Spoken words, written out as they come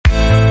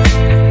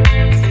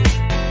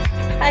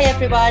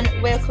everyone,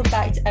 welcome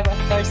back to our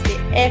Thursday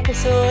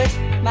episode.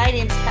 My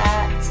name's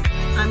Kat.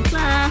 I'm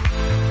Claire.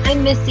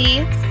 I'm Missy.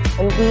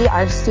 And we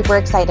are super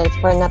excited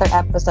for another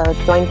episode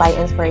joined by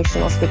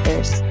inspirational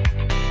speakers.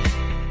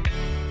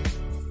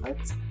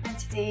 And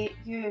today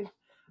you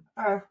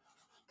are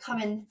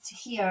coming to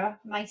hear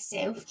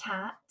myself,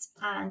 Kat,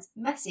 and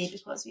Missy,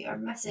 because we are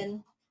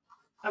missing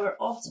our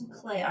Autumn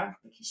Claire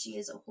because she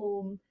is at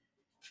home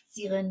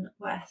dealing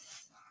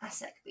with a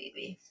sick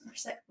baby, our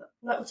sick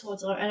little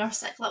toddler, and our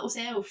sick little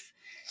self.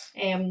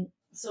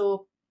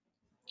 So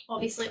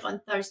obviously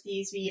on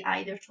Thursdays we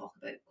either talk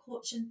about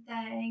coaching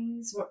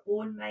things, our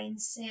own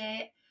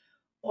mindset,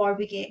 or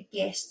we get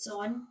guests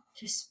on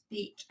to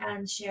speak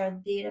and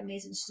share their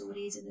amazing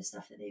stories and the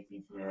stuff that they've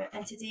been through.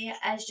 And today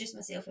it is just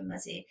myself and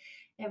Missy,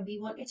 and we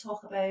want to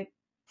talk about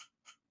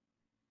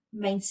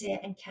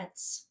mindset and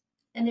kids.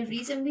 And the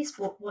reason we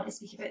want to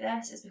speak about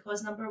this is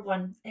because number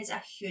one, it's a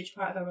huge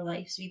part of our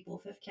lives. We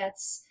both have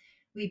kids.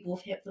 We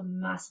both help them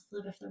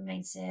massively with their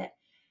mindset.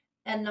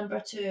 And number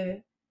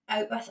two,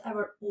 out with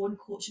our own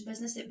coaching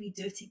business that we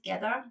do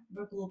together,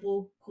 we're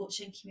global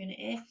coaching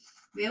community.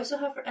 We also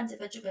have our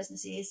individual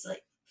businesses.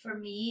 Like for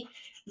me,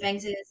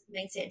 Mings is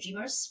Mindset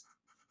Dreamers,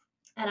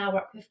 and I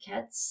work with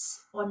kids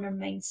on their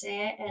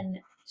mindset and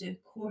do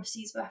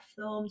courses with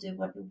them, do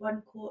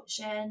one-to-one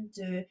coaching,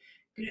 do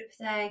group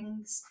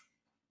things,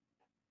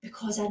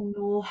 because I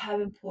know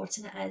how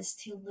important it is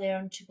to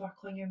learn to work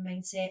on your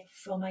mindset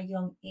from a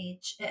young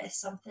age. It is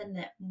something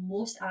that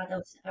most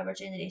adults in our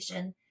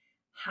generation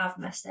have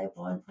missed out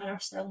on and are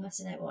still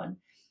missing out on.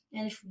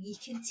 And if we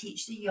can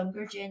teach the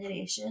younger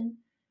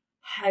generation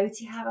how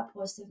to have a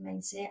positive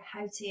mindset,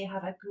 how to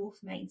have a growth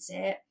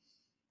mindset,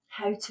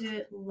 how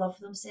to love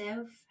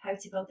themselves, how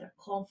to build their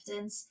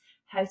confidence,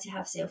 how to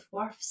have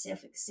self-worth,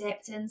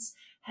 self-acceptance,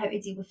 how to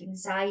deal with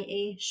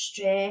anxiety,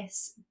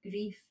 stress,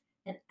 grief,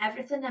 and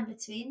everything in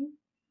between,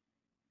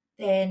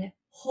 then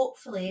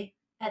hopefully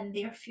in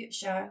their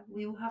future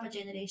we will have a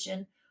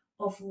generation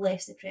of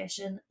less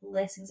depression,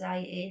 less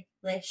anxiety,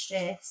 less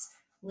stress,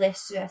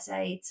 less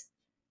suicide,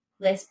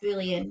 less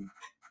bullying,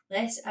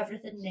 less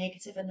everything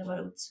negative in the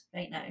world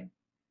right now.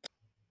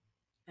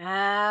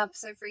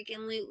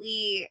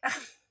 Absolutely.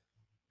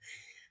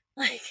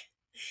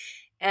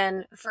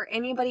 And for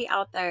anybody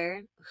out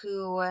there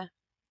who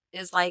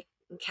is like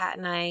Kat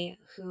and I,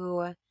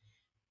 who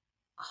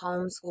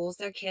homeschools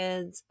their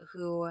kids,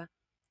 who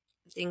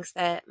thinks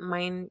that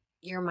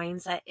your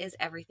mindset is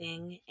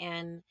everything,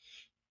 and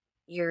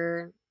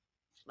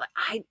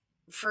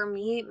for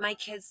me, my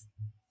kids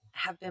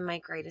have been my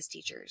greatest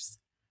teachers.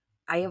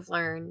 I have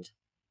learned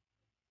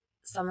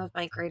some of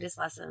my greatest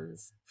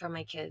lessons from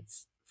my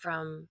kids,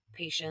 from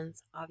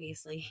patience,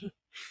 obviously,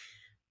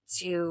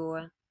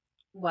 to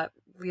what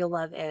real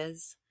love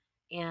is,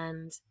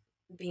 and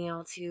being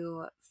able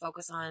to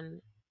focus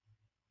on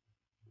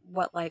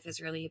what life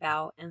is really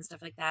about and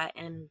stuff like that.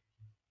 And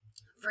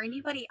for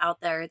anybody out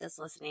there that's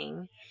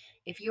listening,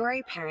 if you're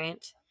a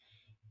parent,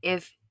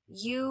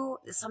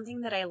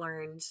 something that I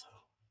learned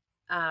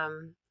a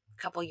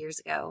couple years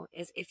ago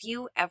is, if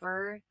you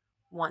ever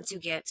want to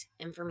get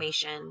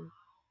information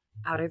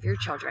out of your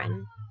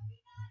children,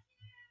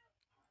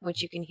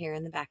 which you can hear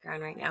in the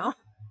background right now,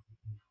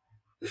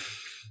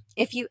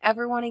 if you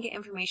ever want to get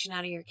information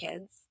out of your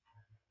kids,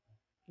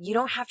 you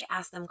don't have to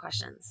ask them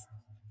questions.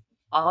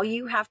 All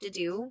you have to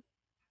do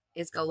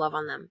is go love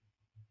on them.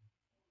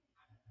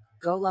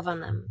 Go love on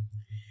them.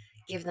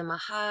 Give them a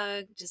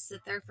hug. Just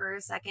sit there for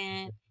a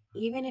second.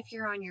 Even if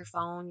you're on your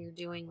phone, you're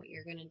doing what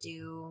you're going to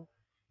do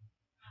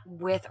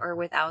with or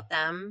without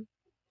them.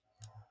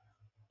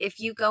 If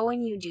you go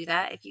and you do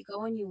that, if you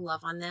go and you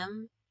love on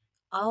them,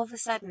 all of a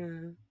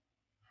sudden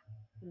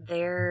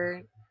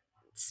their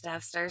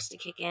stuff starts to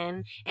kick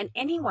in. And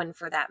anyone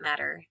for that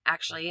matter,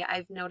 actually,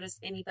 I've noticed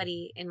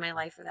anybody in my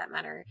life for that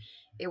matter,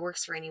 it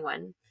works for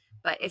anyone.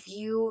 But if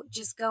you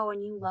just go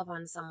and you love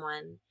on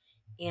someone,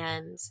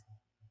 and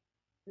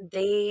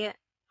you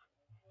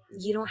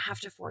don't have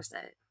to force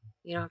it.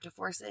 You don't have to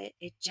force it.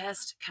 It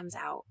just comes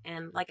out.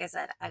 And like I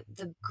said,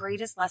 the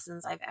greatest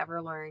lessons I've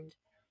ever learned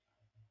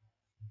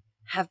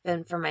have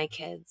been from my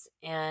kids,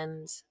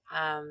 and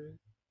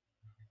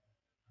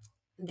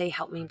they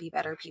help me be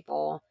better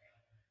people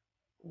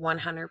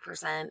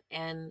 100%,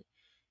 and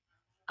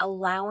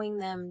allowing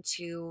them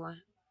to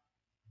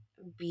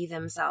be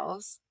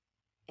themselves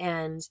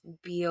and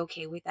be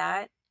okay with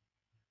that.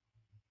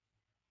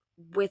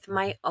 With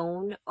my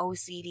own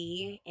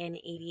OCD and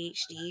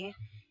ADHD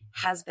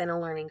has been a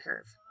learning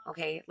curve.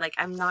 Okay. Like,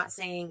 I'm not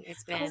saying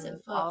it's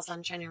been all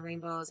sunshine and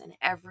rainbows and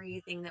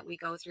everything that we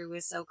go through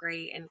is so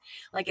great. And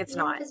like, it's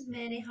not.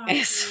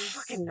 It's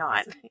fucking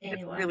not.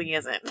 It really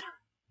isn't.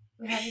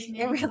 We have as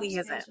many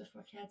isn't with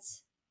our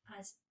kids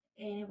as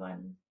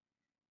anyone.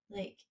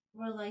 Like,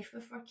 our life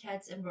with our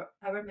kids and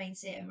our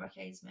mindset and our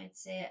kids'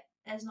 mindset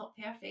is not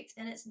perfect,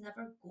 and it's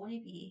never going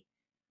to be.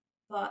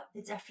 But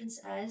the difference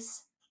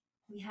is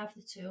we have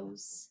the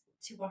tools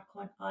to work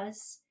on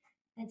us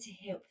and to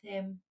help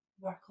them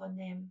work on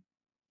them.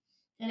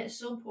 And it's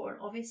so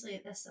important. Obviously,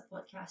 this is a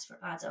podcast for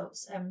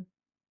adults.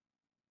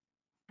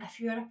 if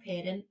you're a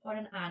parent or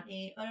an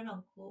auntie or an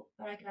uncle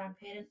or a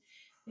grandparent,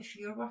 if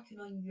you're working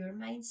on your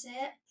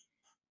mindset,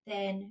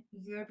 then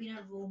you're being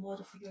a role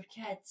model for your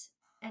kids,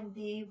 and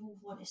they will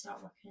want to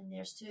start working on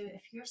theirs too.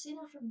 If you're saying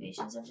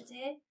affirmations every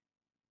day,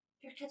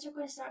 your kids are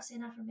going to start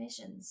saying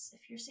affirmations.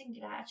 If you're saying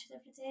gratitude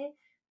every day,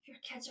 your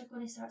kids are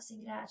going to start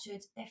saying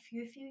gratitude. If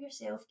you feel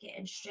yourself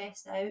getting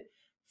stressed out,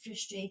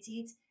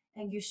 frustrated,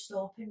 and you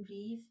stop and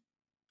breathe,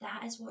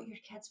 that is what your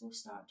kids will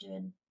start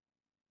doing.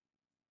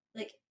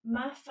 Like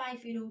my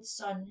 5-year-old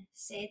son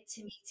said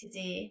to me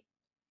today,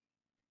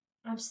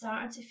 I'm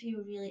starting to feel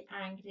really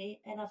angry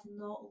and I've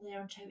not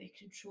learned how to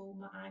control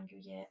my anger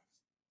yet.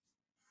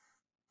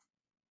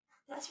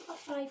 That's what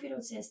a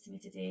 5-year-old says to me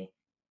today.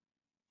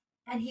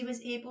 And he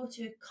was able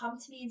to come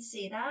to me and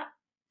say that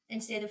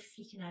instead of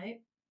freaking out.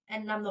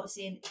 And I'm not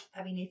saying,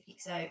 he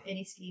freaks out and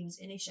he screams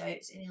and he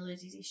shouts and he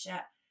loses his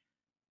shit.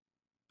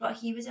 But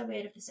he was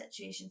aware of the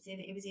situation, so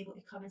that he was able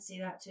to come and say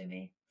that to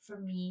me for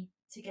me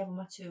to give him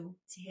a tool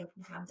to help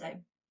him calm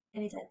down.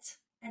 And he did.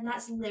 And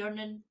that's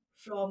learning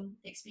from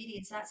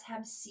experience. That's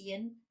him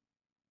seeing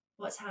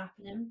what's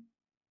happening.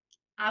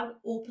 I would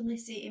openly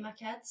say to my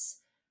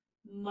kids,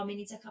 Mummy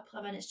needs a couple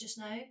of minutes just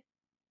now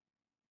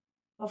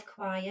of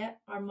quiet,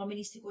 or Mummy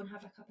needs to go and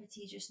have a cup of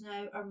tea just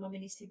now, or Mummy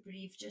needs to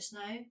breathe just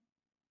now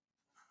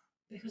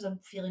because I'm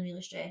feeling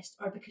really stressed,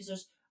 or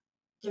because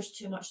there's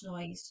too much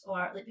noise,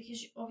 or like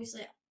because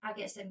obviously I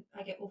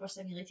get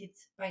overstimulated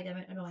by the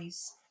amount of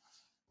noise,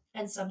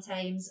 and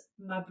sometimes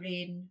my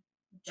brain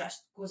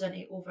just goes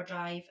into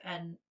overdrive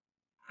and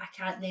I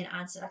can't then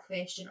answer a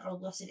question or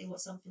listen to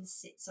what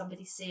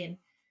somebody's saying.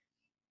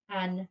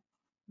 And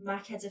my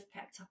kids have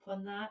picked up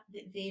on that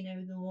they now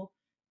know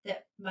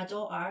that my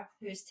daughter,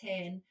 who's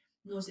 10,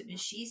 knows that when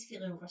she's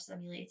feeling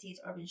overstimulated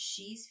or when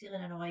she's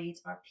feeling annoyed,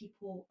 or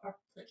people, or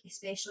like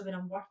especially when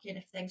I'm working,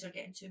 if things are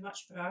getting too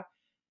much for her,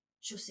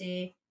 she'll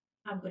say,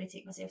 I'm going to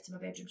take myself to my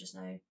bedroom just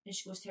now. And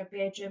she goes to her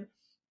bedroom.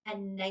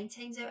 And 9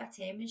 times out of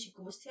 10, when she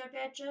goes to her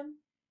bedroom,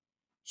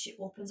 she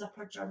opens up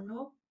her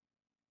journal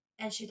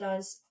and she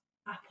does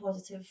a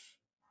positive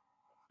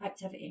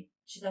activity.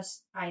 She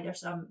does either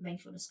some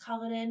mindfulness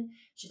colouring,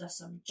 she does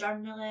some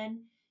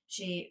journaling,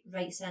 she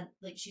writes in,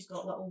 like she's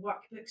got little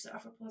workbooks that are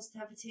for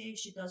positivity,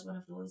 she does one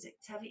of those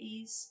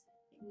activities.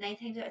 9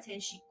 times out of 10,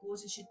 she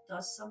goes and she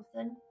does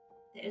something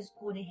that is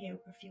going to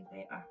help her feel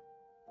better.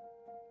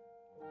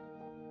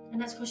 And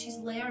that's because she's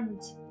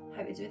learned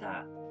how to do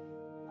that.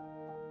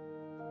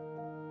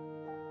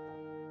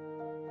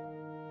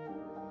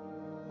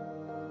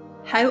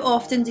 How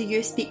often do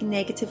you speak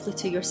negatively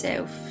to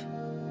yourself?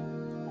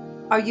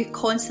 Are you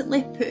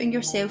constantly putting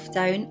yourself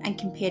down and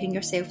comparing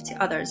yourself to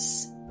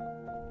others?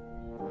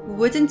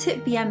 Wouldn't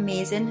it be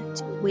amazing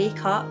to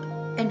wake up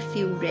and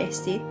feel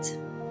rested?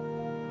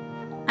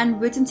 And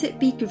wouldn't it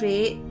be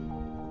great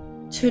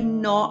to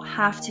not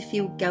have to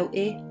feel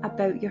guilty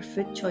about your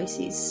food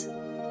choices?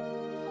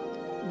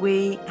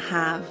 We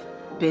have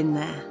been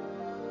there.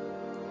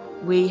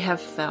 We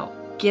have felt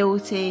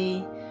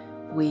guilty.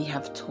 We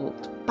have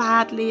talked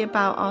badly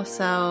about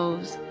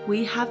ourselves.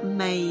 We have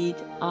made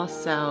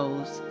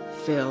ourselves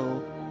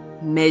feel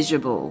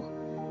miserable.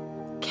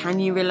 Can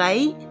you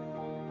relate?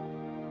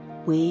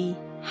 We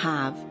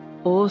have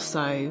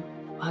also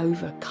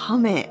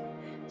overcome it.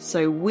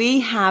 So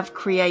we have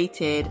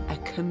created a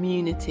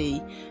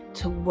community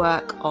to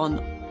work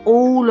on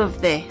all of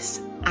this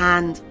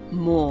and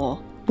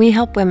more. We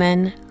help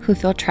women who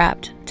feel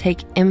trapped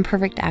take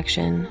imperfect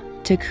action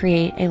to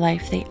create a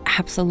life they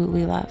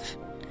absolutely love.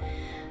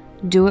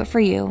 Do it for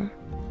you.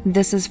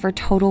 This is for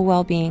total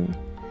well-being.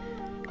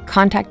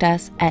 Contact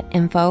us at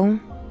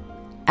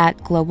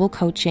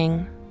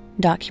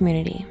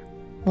info@globalcoaching.community.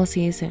 We'll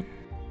see you soon.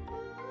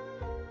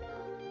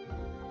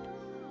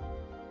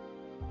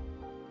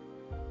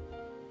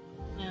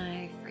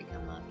 I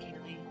freaking love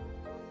Kaylee.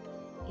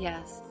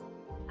 Yes,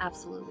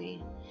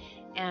 absolutely.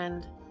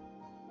 And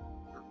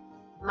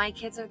my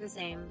kids are the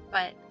same,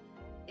 but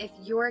if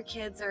your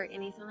kids are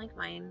anything like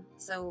mine,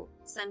 so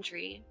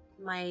Sentry,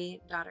 my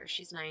daughter,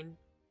 she's 9,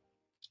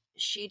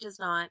 she does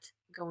not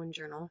go and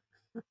journal.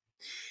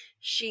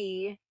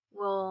 She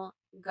will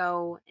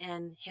go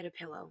and hit a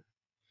pillow,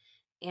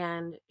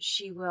 and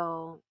she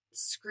will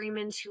scream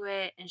into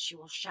it, and she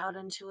will shout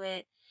into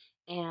it,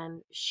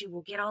 and she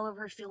will get all of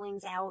her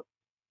feelings out,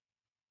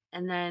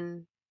 and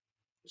then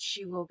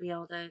she will be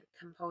able to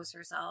compose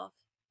herself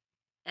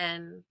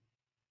and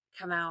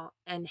come out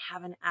and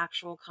have an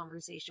actual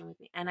conversation with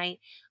me. And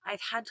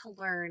I've had to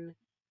learn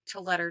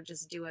to let her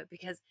just do it,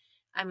 because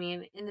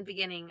in the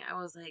beginning I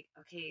was like,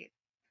 okay,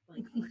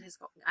 like what is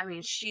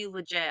going, she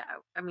legit,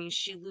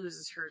 she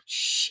loses her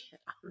shit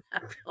on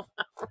that pillow.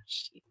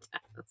 She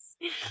does.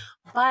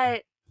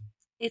 But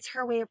it's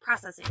her way of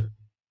processing.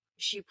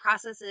 She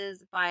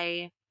processes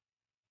by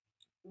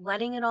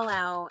letting it all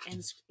out,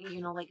 and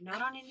like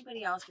not on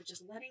anybody else, but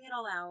just letting it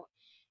all out.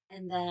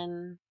 And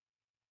then,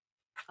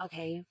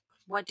 okay,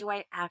 what do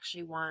I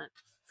actually want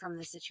from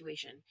this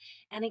situation?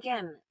 And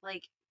again,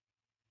 like,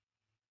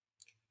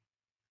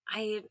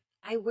 I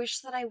wish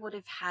that I would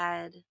have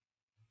had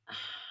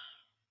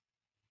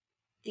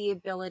the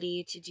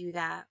ability to do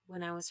that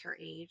when I was her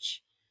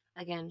age.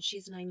 Again,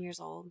 she's 9 years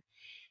old.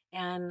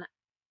 And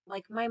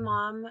like my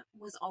mom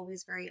was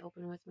always very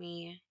open with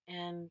me,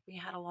 and we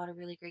had a lot of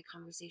really great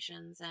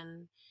conversations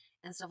and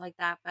stuff like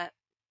that. But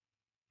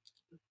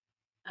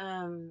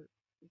um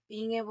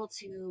being able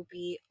to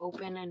be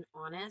open and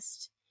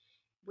honest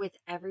with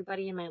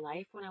everybody in my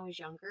life when I was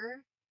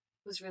younger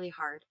was really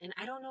hard. And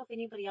I don't know if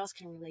anybody else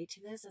can relate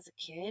to this as a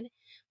kid,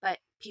 but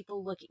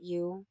people look at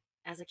you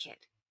as a kid.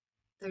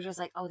 They're just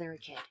like, oh, they're a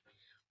kid.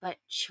 But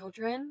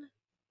children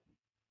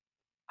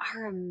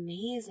are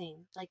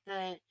amazing. Like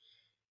the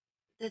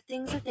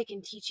things that they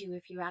can teach you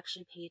if you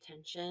actually pay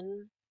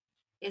attention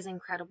is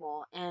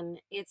incredible. And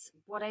it's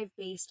what I've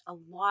based a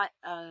lot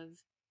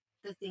of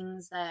the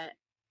things that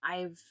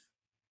I've,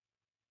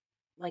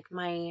 like,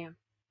 my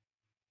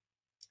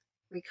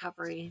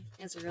recovery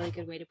is a really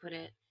good way to put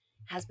it,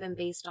 has been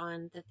based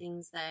on the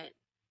things that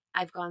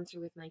I've gone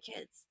through with my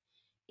kids.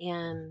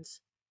 And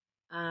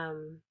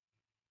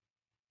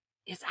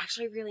it's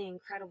actually really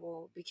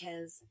incredible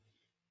because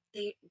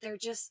they're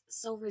just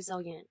so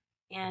resilient.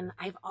 And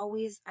I've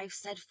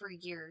said for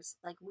years,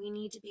 like, we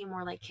need to be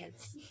more like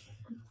kids.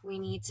 We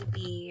need to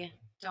be,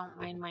 don't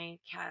mind my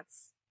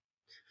cats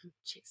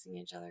chasing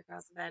each other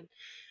across the bed.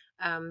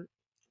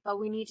 But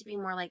we need to be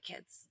more like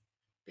kids,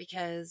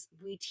 because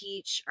we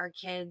teach our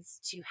kids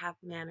to have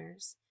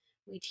manners.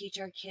 We teach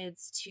our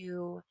kids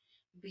to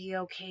be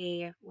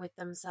okay with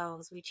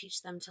themselves. We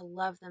teach them to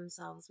love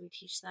themselves. We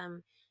teach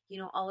them,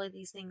 all of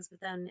these things. But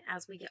then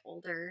as we get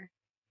older,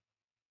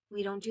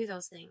 we don't do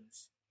those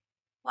things.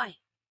 Why?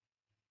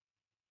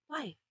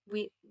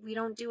 We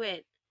don't do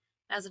it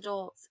as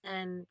adults,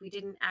 and we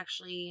didn't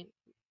actually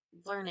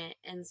learn it.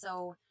 And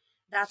so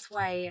that's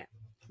why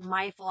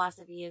my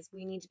philosophy is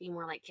we need to be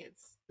more like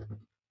kids.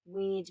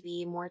 We need to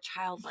be more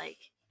childlike.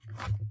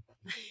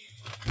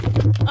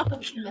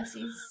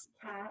 Missy's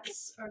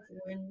cats are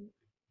going.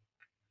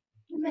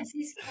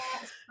 Missy's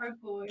cats are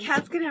going.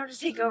 Cat's gonna have to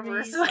take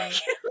over so I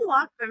can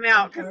lock them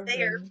out because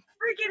they are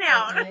freaking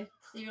out.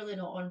 Clearly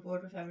not on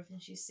board with everything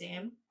she's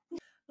saying.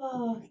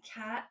 Oh,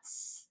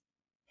 cats,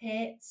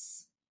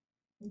 pets,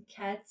 and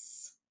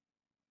kids.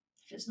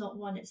 If it's not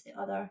one, it's the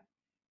other.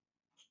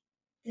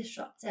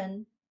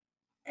 Disrupting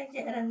and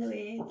getting in the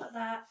way, but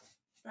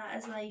that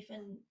is life.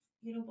 And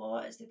you know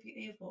what? It's the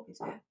beauty of what we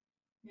do.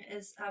 It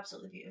is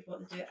absolutely the beauty of what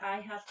we do.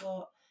 I have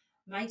got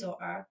my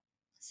daughter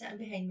sitting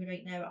behind me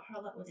right now at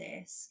her little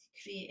desk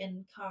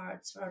creating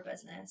cards for our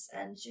business,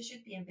 and she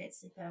should be in bed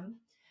sleeping,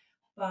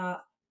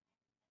 but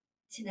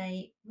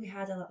tonight we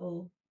had a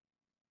little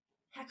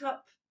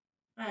hiccup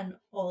and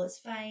all is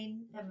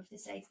fine, and we've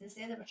decided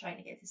instead of her trying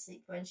to get to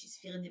sleep when she's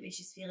feeling the way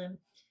she's feeling,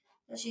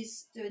 that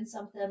she's doing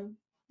something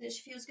that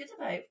she feels good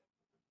about,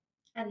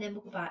 and then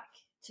we'll go back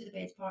to the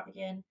bed part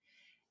again.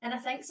 And I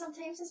think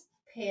sometimes as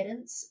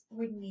parents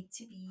we need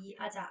to be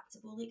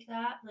adaptable like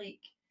that. Like,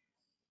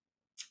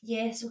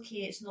 yes, okay,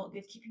 it's not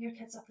good keeping your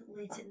kids up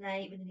late at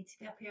night when they need to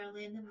be up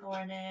early in the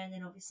morning,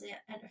 and obviously it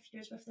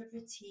interferes with their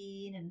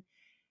routine and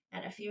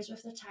interferes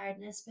with their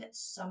tiredness, but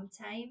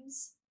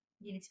sometimes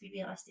you need to be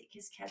realistic,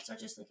 because kids are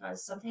just like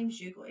us. Sometimes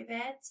you go to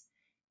bed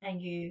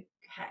and you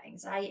hit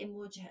anxiety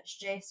mode, you hit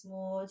stress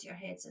mode, your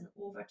head's in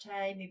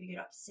overtime, maybe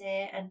you're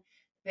upset, and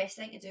the best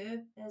thing to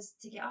do is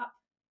to get up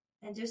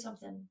and do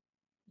something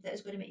that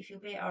is going to make you feel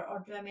better,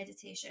 or do a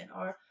meditation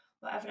or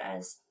whatever it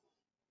is.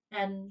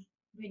 And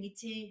we need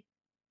to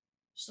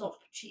stop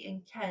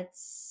treating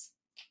kids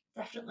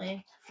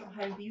differently from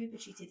how we would be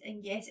treated.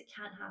 And yes, it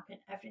can't happen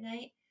every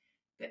night,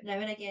 but now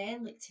and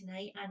again, like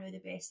tonight, I know the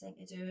best thing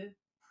to do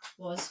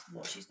was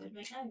what she's doing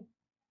right now,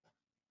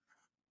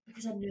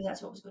 because I knew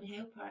that's what was going to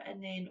help her.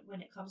 And then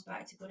when it comes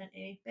back to going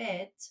into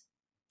bed,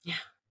 yeah,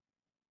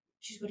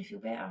 she's going to feel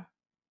better.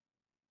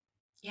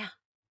 Yeah.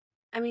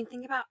 I mean,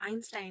 think about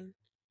Einstein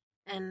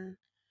and,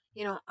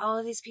 all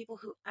of these people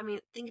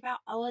think about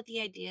all of the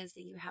ideas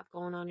that you have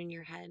going on in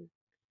your head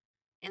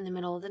in the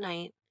middle of the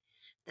night,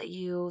 that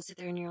you sit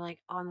there and you're like,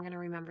 oh, I'm going to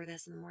remember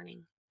this in the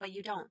morning. But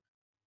you don't.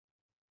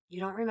 You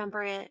don't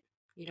remember it.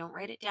 You don't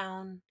write it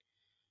down.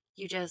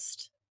 You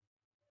just,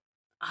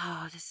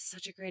 oh, this is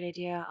such a great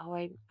idea. Oh,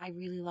 I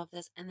really love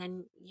this. And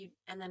then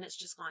it's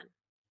just gone.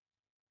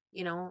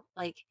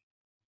 Like,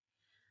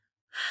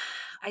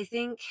 I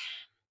think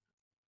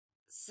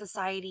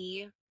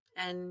society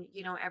and,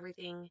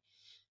 everything,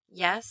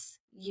 yes,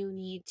 you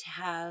need to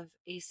have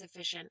a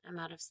sufficient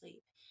amount of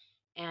sleep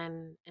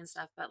and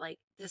stuff, but like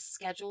the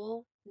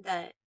schedule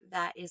that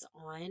is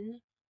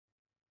on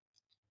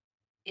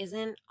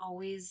isn't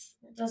always,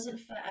 It doesn't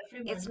fit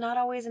everyone. It's not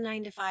always a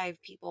 9 to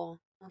 5, people.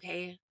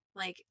 Okay.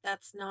 Like,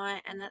 that's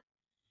not,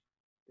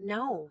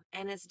 no,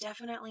 and it's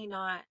definitely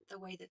not the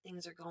way that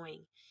things are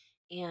going.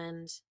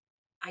 And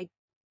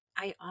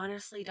I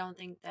honestly don't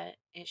think that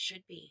it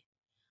should be.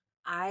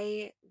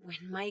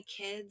 When my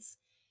kids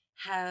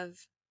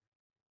have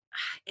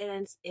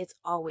and it's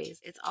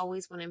always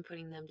when I'm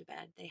putting them to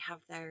bed. They have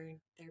their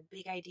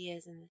big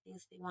ideas and the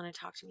things they want to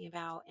talk to me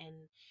about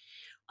and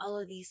all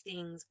of these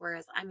things.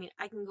 Whereas, I mean,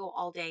 I can go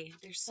all day.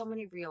 There's so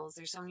many reels.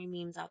 There's so many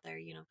memes out there,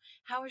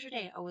 how was your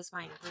day? Oh, it was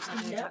fine. There's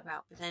nothing to talk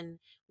about. But then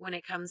when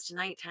it comes to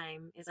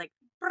nighttime, it's like,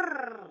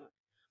 brrr.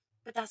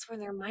 But that's where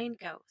their mind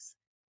goes,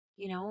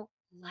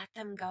 let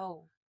them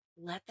go.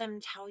 Let them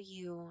tell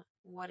you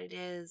what it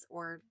is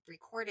or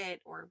record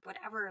it or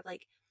whatever.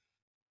 Like,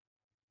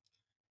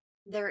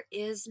 there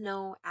is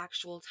no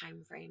actual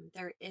time frame.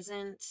 There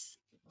isn't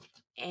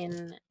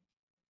an,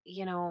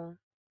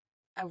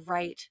 a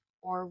right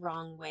or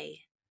wrong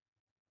way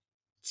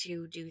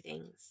to do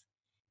things.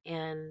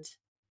 And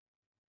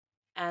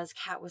as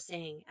Kat was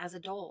saying, as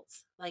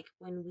adults, like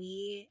when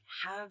we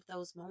have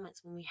those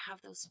moments, when we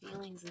have those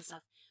feelings and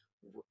stuff,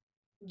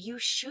 you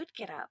should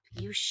get up.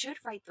 You should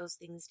write those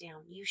things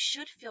down. You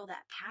should feel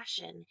that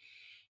passion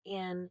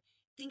and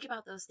think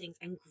about those things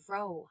and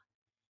grow,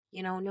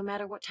 no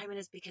matter what time it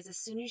is, because as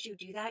soon as you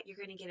do that, you're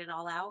going to get it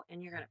all out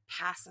and you're going to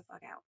pass the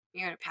fuck out.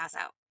 You're going to pass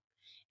out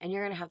and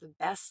you're going to have the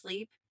best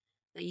sleep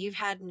that you've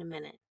had in a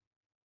minute.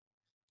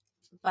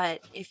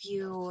 But if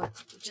you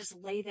just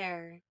lay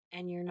there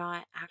and you're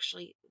not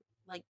actually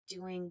like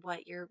doing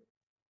what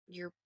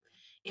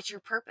it's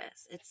your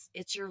purpose.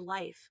 It's your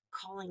life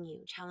calling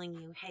you, telling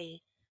you,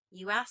 hey,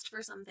 you asked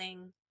for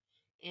something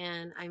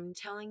and I'm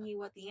telling you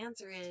what the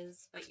answer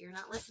is, but you're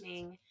not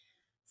listening.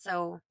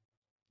 So,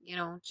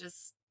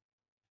 just,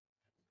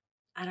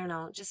 I don't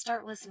know, just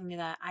start listening to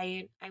that.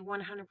 I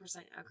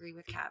 100% agree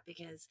with Kat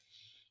because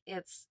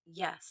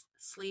yes,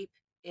 sleep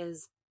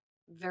is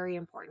very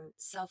important.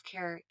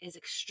 Self-care is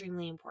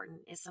extremely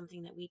important. It's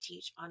something that we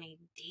teach on a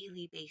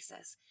daily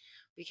basis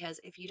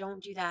because if you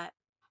don't do that,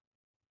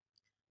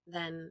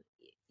 then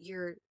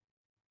you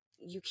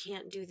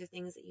can't do the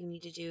things that you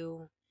need to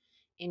do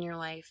in your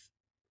life.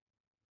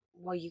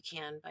 Well, you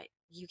can, but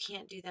you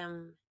can't do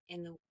them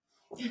in the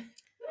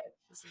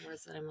what's the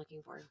words that I'm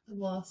looking for? I'm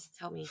lost.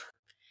 Help me.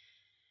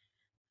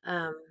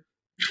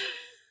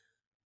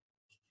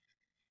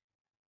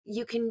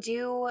 You can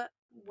do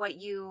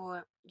what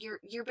you're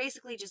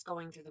basically just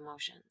going through the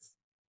motions,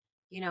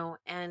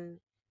 and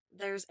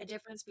there's a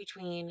difference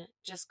between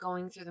just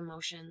going through the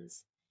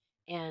motions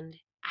and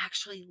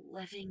actually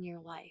living your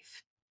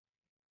life.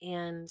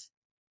 And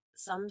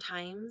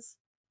sometimes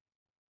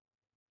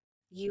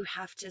you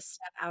have to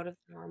step out of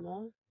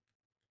normal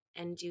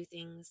and do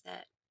things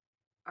that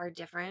are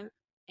different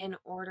in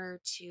order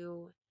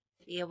to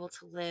be able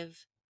to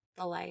live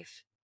the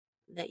life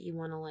that you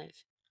want to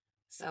live.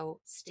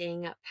 So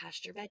staying up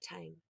past your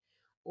bedtime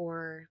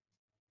or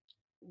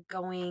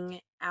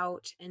going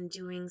out and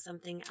doing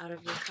something out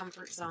of your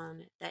comfort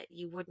zone that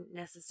you wouldn't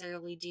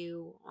necessarily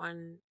do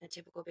on a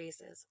typical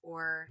basis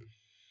or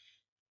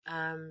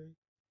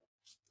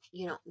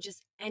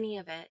just any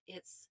of it.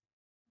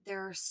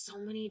 There are so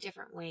many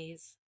different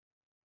ways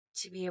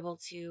to be able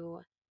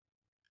to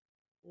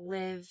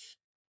live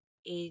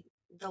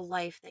the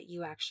life that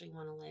you actually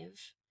want to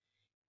live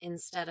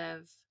instead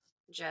of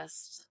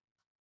just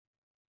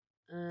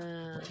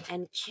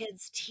and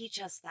kids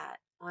teach us that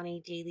on a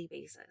daily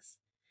basis.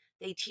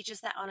 They teach us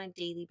that on a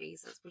daily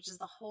basis, which is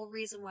the whole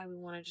reason why we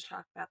wanted to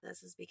talk about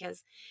this, is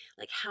because,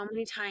 like, how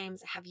many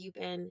times have you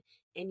been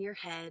in your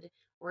head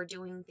or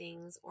doing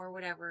things or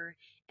whatever,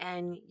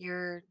 and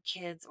your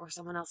kids or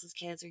someone else's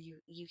kids, or you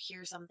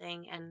hear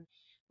something and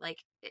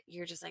like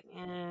you're just like,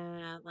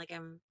 like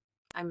I'm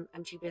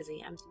too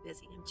busy. I'm too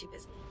busy. I'm too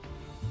busy.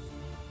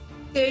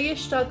 Do you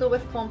struggle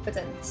with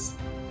confidence?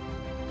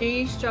 Do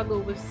you struggle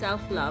with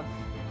self-love?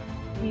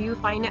 Do you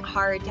find it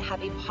hard to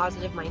have a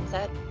positive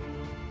mindset?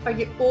 Are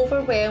you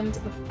overwhelmed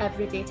with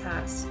everyday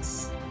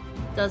tasks?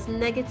 Does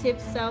negative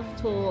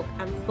self-talk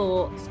and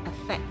thoughts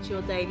affect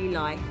your daily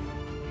life?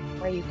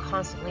 Are you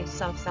constantly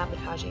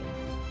self-sabotaging?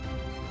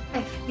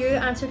 If you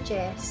answered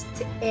yes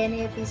to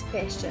any of these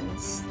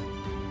questions,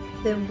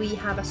 then we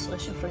have a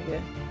solution for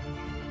you.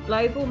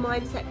 Global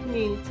Mindset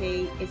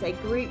Community is a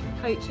group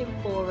coaching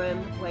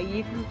forum where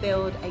you can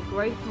build a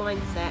growth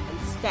mindset and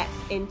step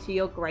into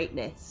your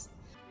greatness.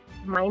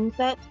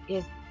 Mindset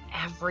is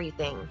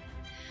everything.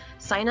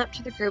 Sign up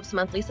to the group's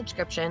monthly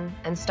subscription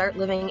and start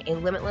living a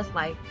limitless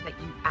life that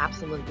you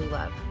absolutely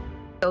love.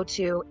 Go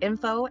to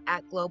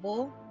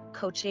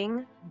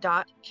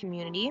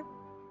info@globalcoaching.community,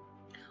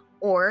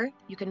 or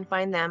you can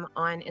find them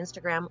on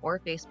Instagram or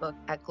Facebook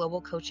at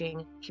Global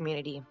Coaching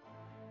Community.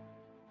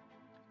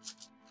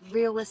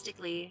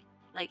 Realistically,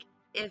 like,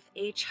 if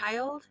a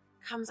child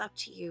comes up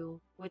to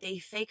you with a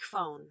fake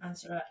phone,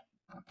 Answer it.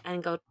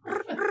 and go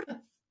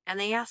and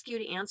they ask you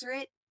to answer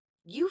it,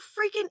 you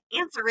freaking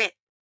answer it.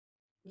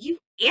 You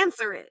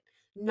answer it.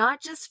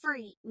 Not just for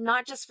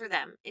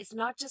them. It's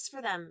not just for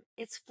them.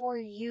 It's for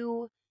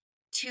you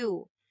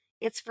too.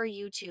 It's for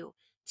you too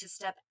to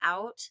step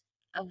out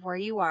of where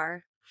you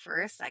are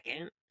for a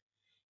second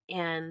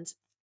and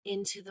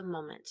into the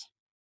moment.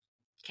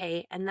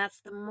 Okay? And that's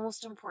the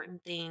most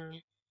important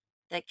thing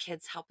that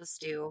kids help us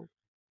do,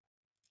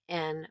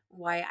 and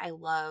why I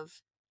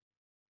love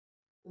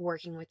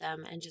working with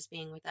them and just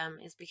being with them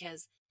is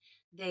because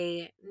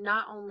they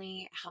not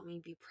only help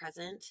me be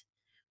present,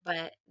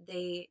 but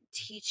they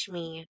teach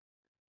me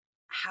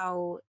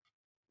how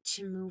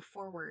to move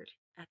forward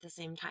at the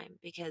same time,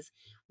 because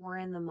we're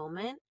in the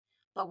moment,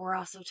 but we're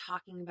also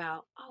talking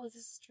about, oh, this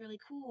is really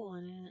cool.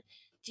 And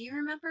do you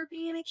remember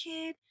being a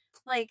kid?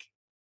 Like,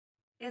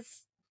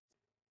 it's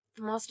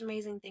the most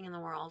amazing thing in the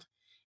world.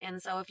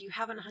 And so if you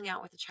haven't hung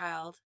out with a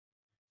child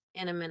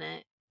in a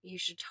minute, you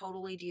should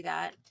totally do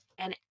that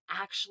and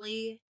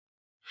actually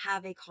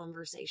have a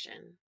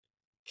conversation.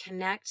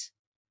 Connect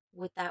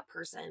with that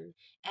person.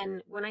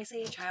 And when I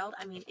say a child,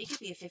 I mean, it could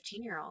be a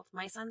 15-year-old.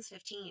 My son's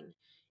 15,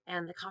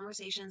 and the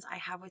conversations I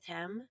have with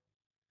him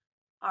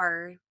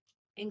are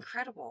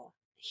incredible.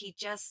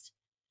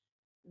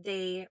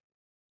 They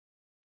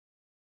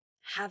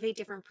have a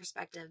different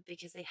perspective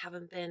because they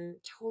haven't been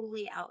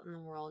totally out in the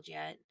world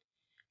yet.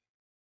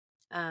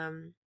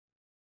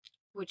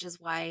 Which is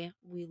why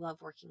we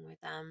love working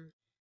with them,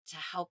 to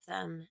help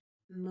them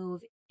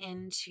move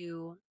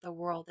into the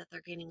world that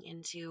they're getting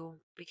into,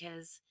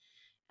 because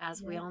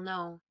as we Yeah. all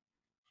know,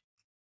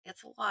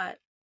 it's a lot.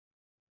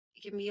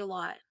 It can be a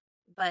lot,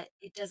 but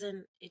it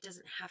doesn't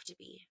have to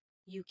be.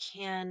 You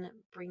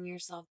can bring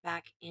yourself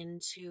back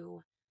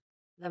into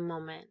the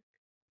moment,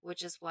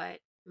 which is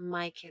what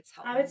my kids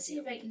help I me would say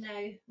do. right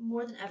now,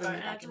 more than ever, Bring me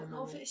and I back in the don't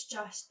know if moment. it's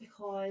just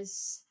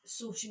because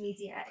social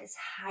media is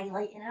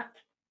highlighting it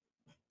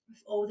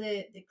with all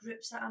the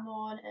groups that I'm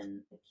on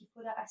and the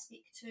people that I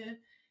speak to.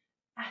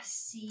 I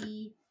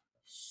see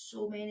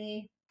so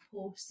many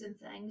posts and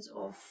things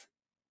of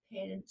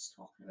parents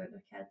talking about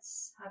their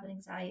kids having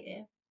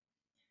anxiety.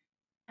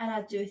 And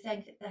I do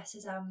think that this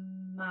is a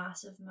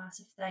massive,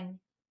 massive thing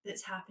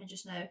that's happened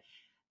just now,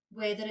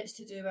 whether it's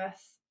to do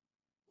with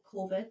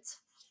COVID,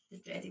 the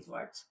dreaded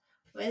word,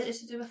 whether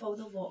it's to do with all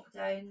the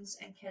lockdowns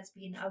and kids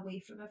being away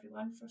from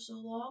everyone for so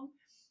long.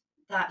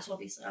 That's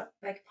obviously a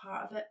big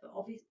part of it, but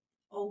obviously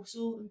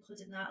also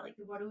including that, like,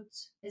 the world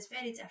is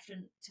very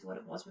different to what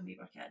it was when we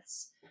were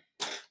kids.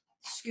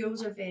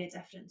 Schools are very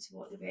different to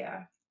what they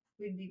were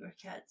when we were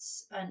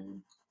kids,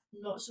 and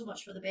not so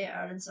much for the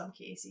better in some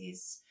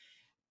cases.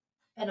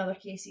 In other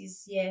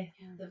cases, yeah,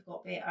 they've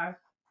got better.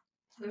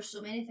 There's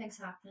so many things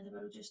happening in the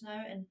world just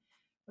now, and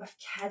with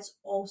kids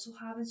also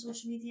having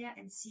social media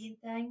and seeing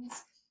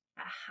things,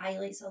 it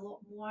highlights a lot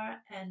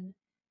more, and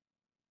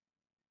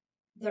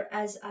there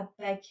is a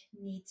big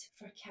need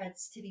for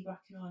kids to be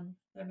working on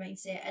their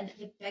mindset. And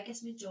the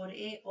biggest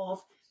majority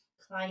of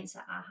clients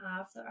that I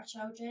have that are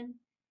children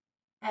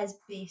is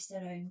based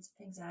around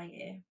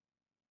anxiety.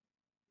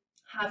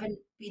 Having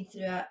been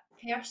through it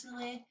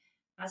personally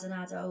as an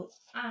adult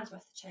and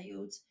with a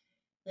child,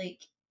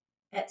 like,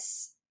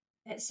 it's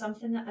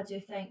something that I do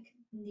think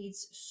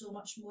needs so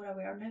much more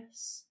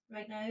awareness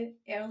right now.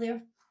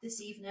 Earlier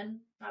this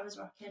evening, I was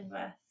working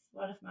with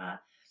one of my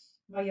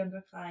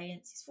younger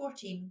clients. He's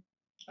 14,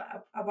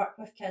 but I work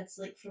with kids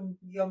like from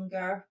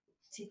younger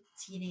to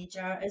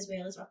teenager, as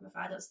well as working with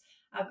adults.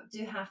 I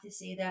do have to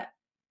say that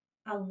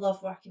I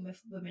love working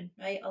with women,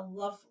 right? I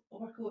love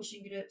our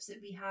coaching groups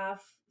that we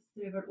have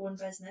through our own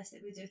business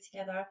that we do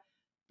together,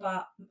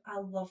 but I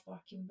love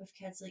working with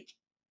kids. Like,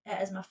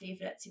 it is my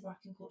favourite to work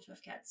and coach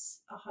with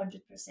kids,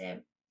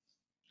 100%.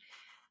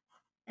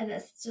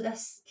 And so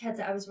this kid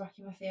that I was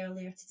working with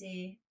earlier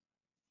today,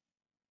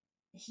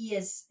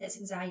 it's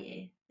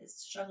anxiety.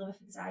 It's struggling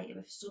with anxiety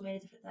with so many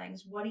different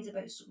things, worried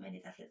about so many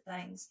different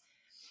things.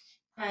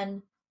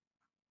 And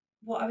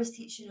what I was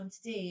teaching him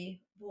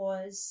today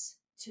was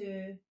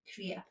to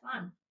create a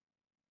plan.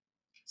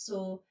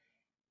 So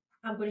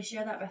I'm going to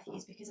share that with you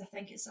because I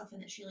think it's something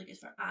that's really good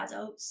for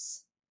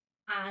adults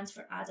and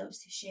for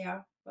adults to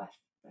share with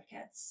their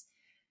kids.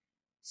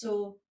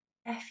 So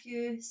if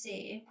you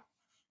say,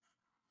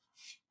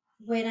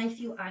 when I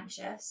feel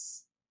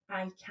anxious,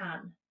 I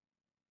can,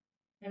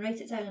 and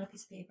write it down on a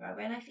piece of paper.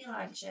 When I feel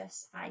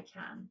anxious, I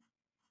can.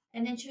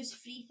 And then choose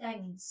three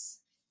things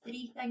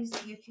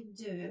that you can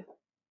do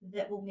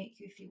that will make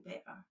you feel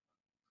better.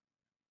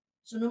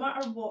 So no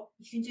matter what,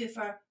 you can do it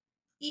for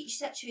each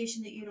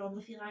situation that you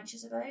normally feel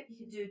anxious about. You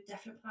can do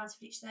different plans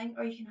for each thing,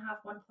 or you can have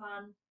one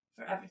plan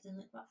for everything,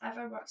 like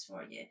whatever works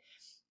for you.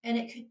 And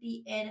it could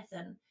be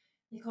anything.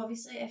 Like,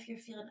 obviously, if you're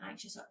feeling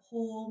anxious at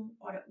home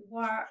or at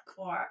work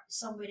or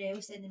somewhere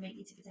else, then there might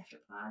need to be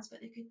different plans.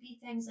 But there could be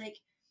things like,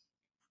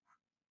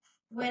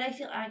 when I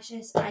feel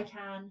anxious, I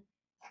can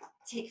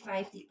take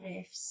 5 deep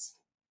breaths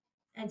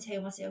and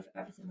tell myself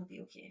everything will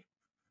be okay.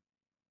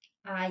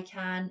 I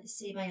can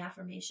say my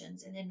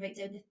affirmations and then write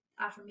down the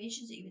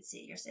affirmations that you would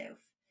say to yourself.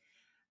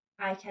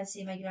 I can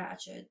say my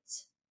gratitude.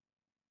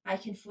 I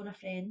can phone a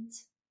friend.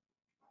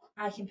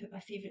 I can put my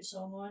favourite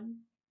song on.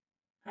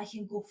 I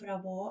can go for a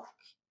walk.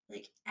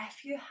 Like,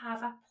 if you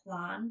have a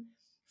plan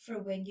for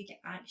when you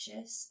get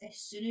anxious, as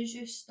soon as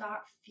you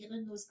start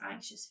feeling those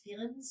anxious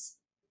feelings,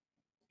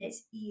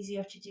 it's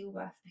easier to deal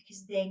with,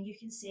 because then you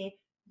can say,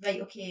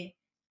 right, okay,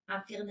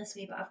 I'm feeling this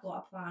way, but I've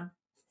got a plan.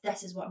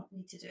 This is what I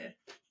need to do.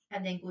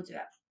 And then go do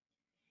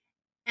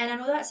it. And I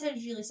know that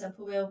sounds really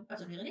simple. Well, I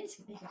don't really need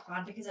to make a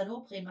plan because I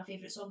know playing my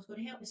favourite song is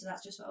going to help me, so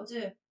that's just what I'll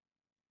do.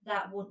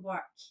 That won't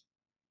work.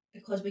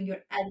 Because when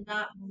you're in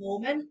that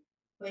moment,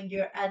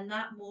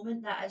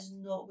 that is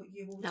not what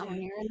you will do.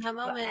 When you're in that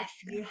moment. But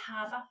if you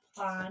have a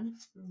plan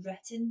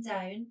written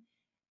down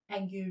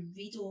and you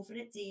read over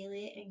it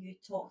daily and you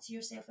talk to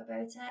yourself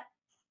about it,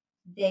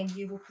 then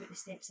you will put the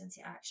steps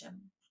into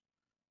action.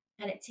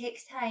 And it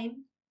takes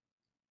time,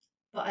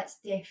 but it's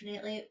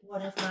definitely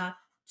one of my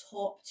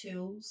top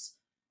tools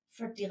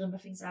for dealing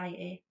with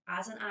anxiety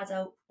as an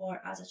adult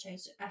or as a child.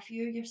 So if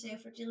you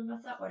yourself are dealing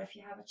with it, or if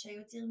you have a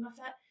child dealing with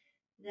it,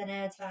 then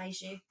I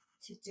advise you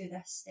to do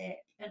this step.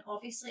 And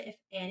obviously, if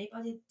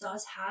anybody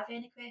does have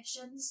any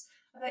questions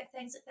about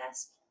things like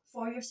this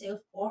for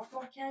yourself or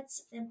for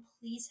kids, then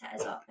please hit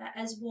us up. That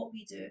is what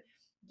we do.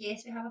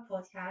 Yes, we have a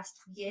podcast.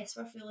 Yes,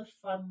 we're full of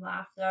fun,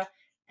 laughter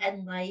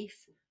in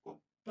life.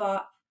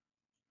 But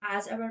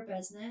as our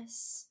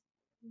business,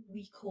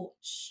 we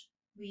coach.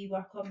 We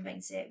work on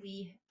mindset.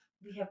 We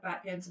have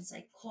backgrounds in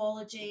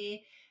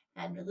psychology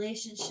and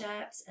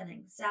relationships and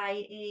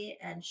anxiety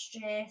and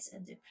stress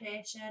and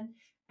depression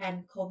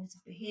and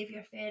cognitive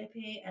behaviour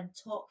therapy and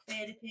talk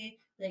therapy.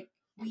 Like,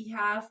 we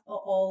have it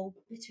all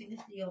between the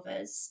three of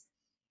us,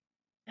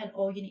 and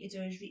all you need to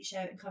do is reach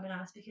out and come and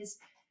ask. Because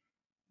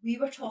we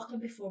were talking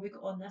before we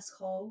got on this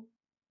call,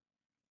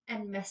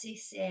 and Missy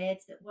said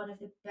that one of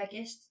the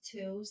biggest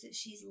tools that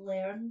she's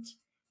learned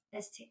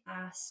is to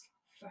ask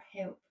for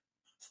help.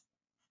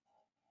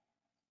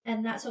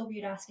 And that's all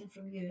we're asking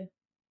from you.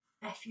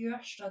 If you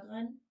are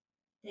struggling,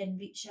 then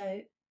reach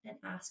out and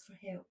ask for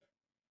help.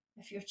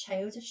 If your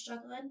child is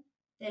struggling,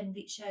 then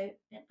reach out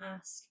and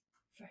ask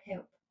for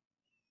help.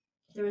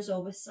 There is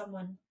always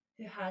someone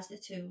who has the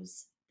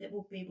tools that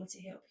will be able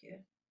to help you.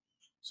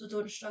 So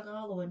don't struggle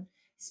alone,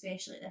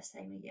 especially at this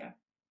time of year.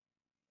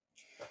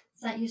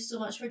 Thank you so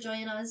much for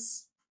joining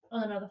us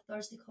on another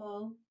Thursday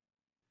call.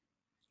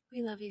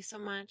 We love you so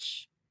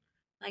much.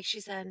 Like she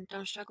said,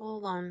 don't struggle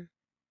alone.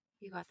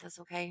 You got this,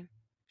 okay? There's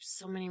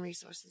so many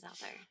resources out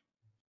there.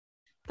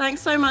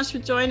 Thanks so much for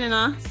joining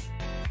us.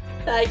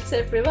 Thanks,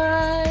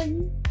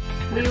 everyone.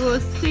 We will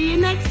see you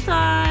next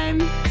time.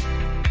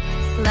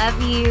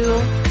 Love you.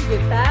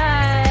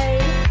 Goodbye.